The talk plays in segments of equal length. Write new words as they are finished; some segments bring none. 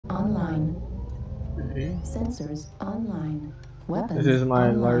online. Okay. Sensors online. Weapons This is my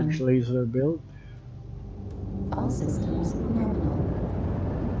online. large laser build. All systems nominal.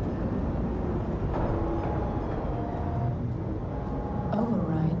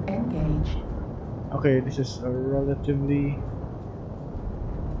 Override engaged. Okay, this is a relatively...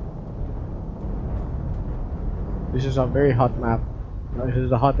 This is a very hot map. This is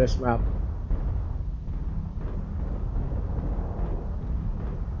the hottest map.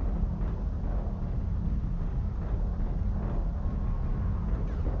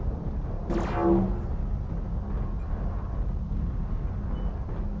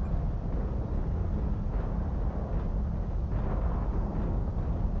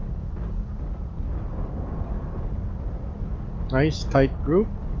 Nice tight group.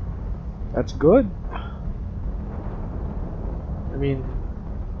 That's good. I mean,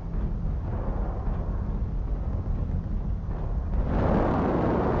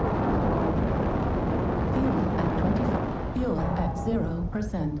 Fuel at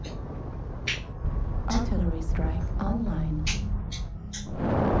 0%. Artillery strike online.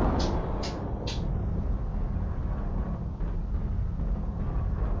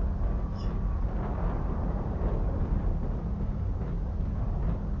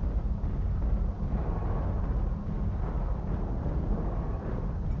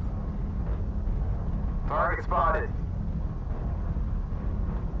 Target spotted.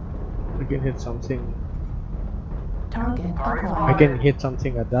 I can hit something. Target acquired. I can hit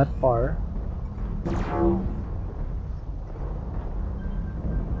something at that far.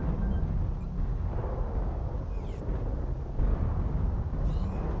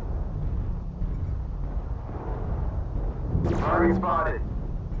 Target spotted.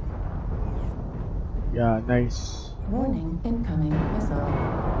 Yeah, nice. Warning, incoming missile.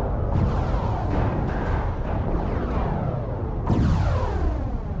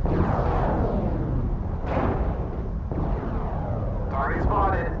 Target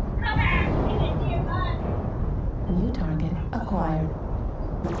spotted. New target acquired.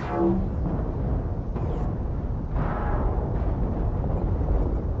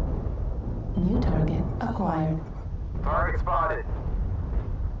 New target acquired. Target spotted.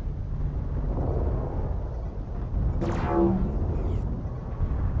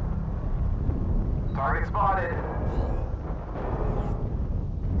 Target spotted.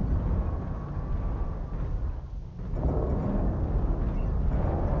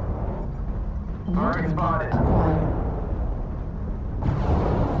 New Target target spotted. acquired.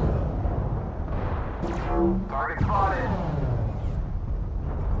 Target spotted.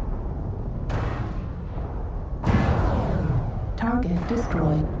 Target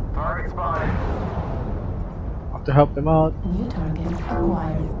destroyed. Target spotted. Have to help them out. New target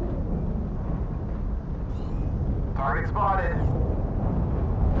acquired. Target spotted.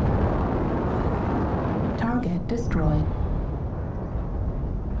 Target destroyed.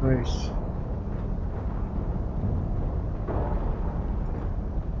 Nice.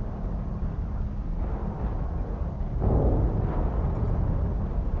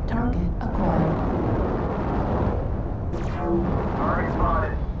 Target acquired. Target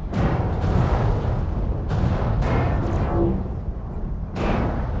spotted.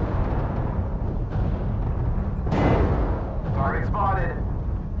 Target spotted.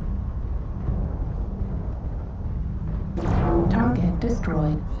 Target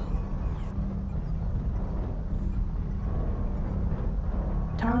destroyed.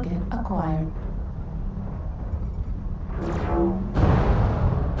 Target acquired.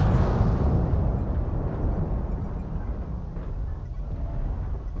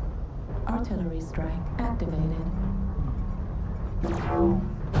 Artillery strike activated.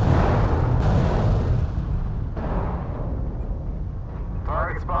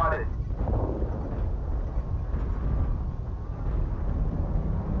 Target spotted.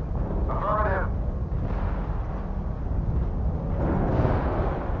 Affirmative.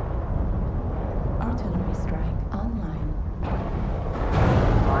 Artillery strike online.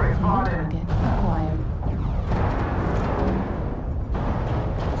 Target New spotted. target acquired.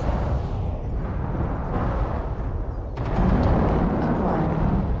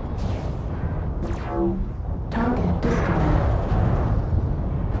 Target destroyed.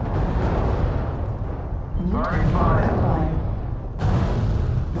 New Target target spotted. acquired.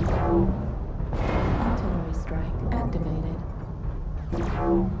 Artillery strike activated.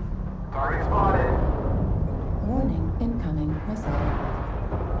 Target spotted. Warning, incoming missile.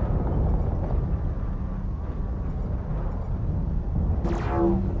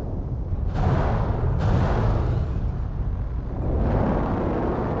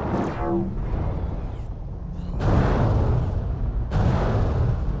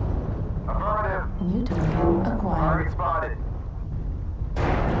 New target acquired. Target spotted.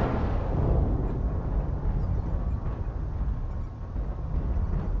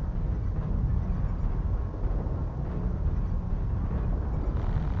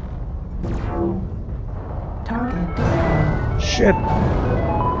 Target destroyed. Shit!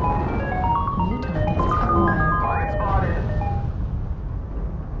 New target acquired. Target spotted.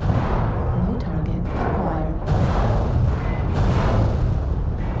 New target acquired.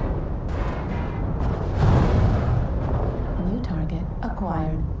 New target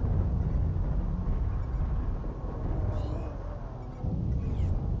acquired.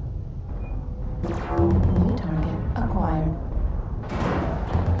 New target acquired.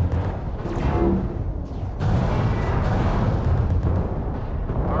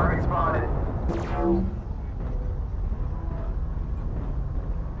 Target spotted.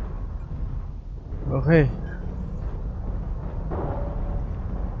 Okay.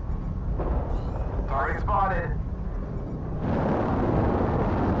 Target spotted.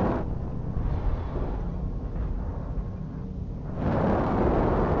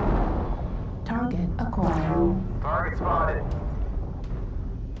 Target acquired. Target spotted.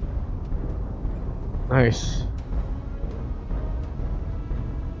 Nice.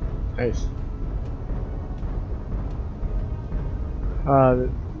 Nice.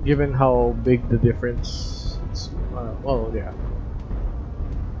 Given how big the difference, well, yeah,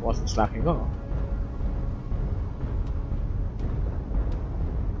 wasn't slacking off.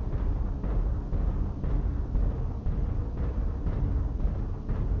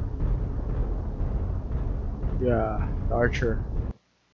 Yeah, the Archer.